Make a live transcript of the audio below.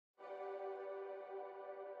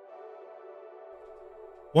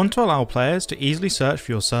Want to allow players to easily search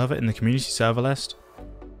for your server in the community server list?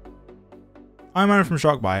 I'm Aaron from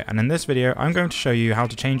Shockbyte, and in this video I'm going to show you how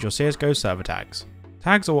to change your CSGO server tags.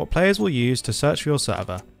 Tags are what players will use to search for your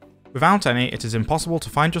server. Without any, it is impossible to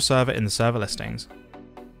find your server in the server listings.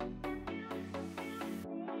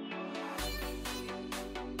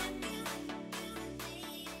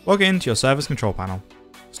 Log in to your server's control panel.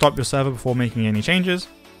 Stop your server before making any changes.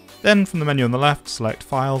 Then from the menu on the left, select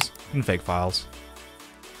Files, Config Files.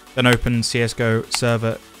 Then open CSGO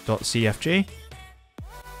server.cfg.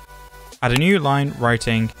 Add a new line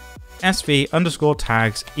writing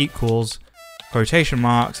sv_tags equals quotation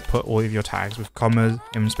marks. Put all of your tags with commas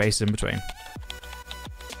and spaces in between.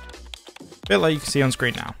 A bit like you can see on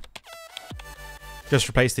screen now. Just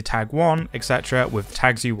replace the tag 1, etc. with the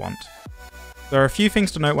tags you want. There are a few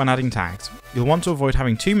things to note when adding tags. You'll want to avoid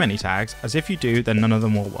having too many tags, as if you do, then none of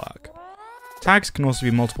them will work. Tags can also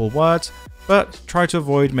be multiple words, but try to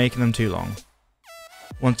avoid making them too long.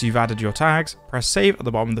 Once you've added your tags, press save at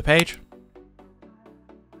the bottom of the page.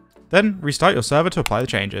 Then restart your server to apply the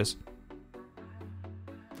changes.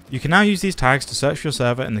 You can now use these tags to search for your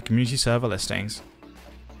server in the community server listings.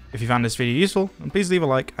 If you found this video useful, then please leave a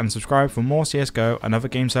like and subscribe for more CSGO and other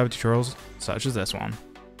game server tutorials such as this one.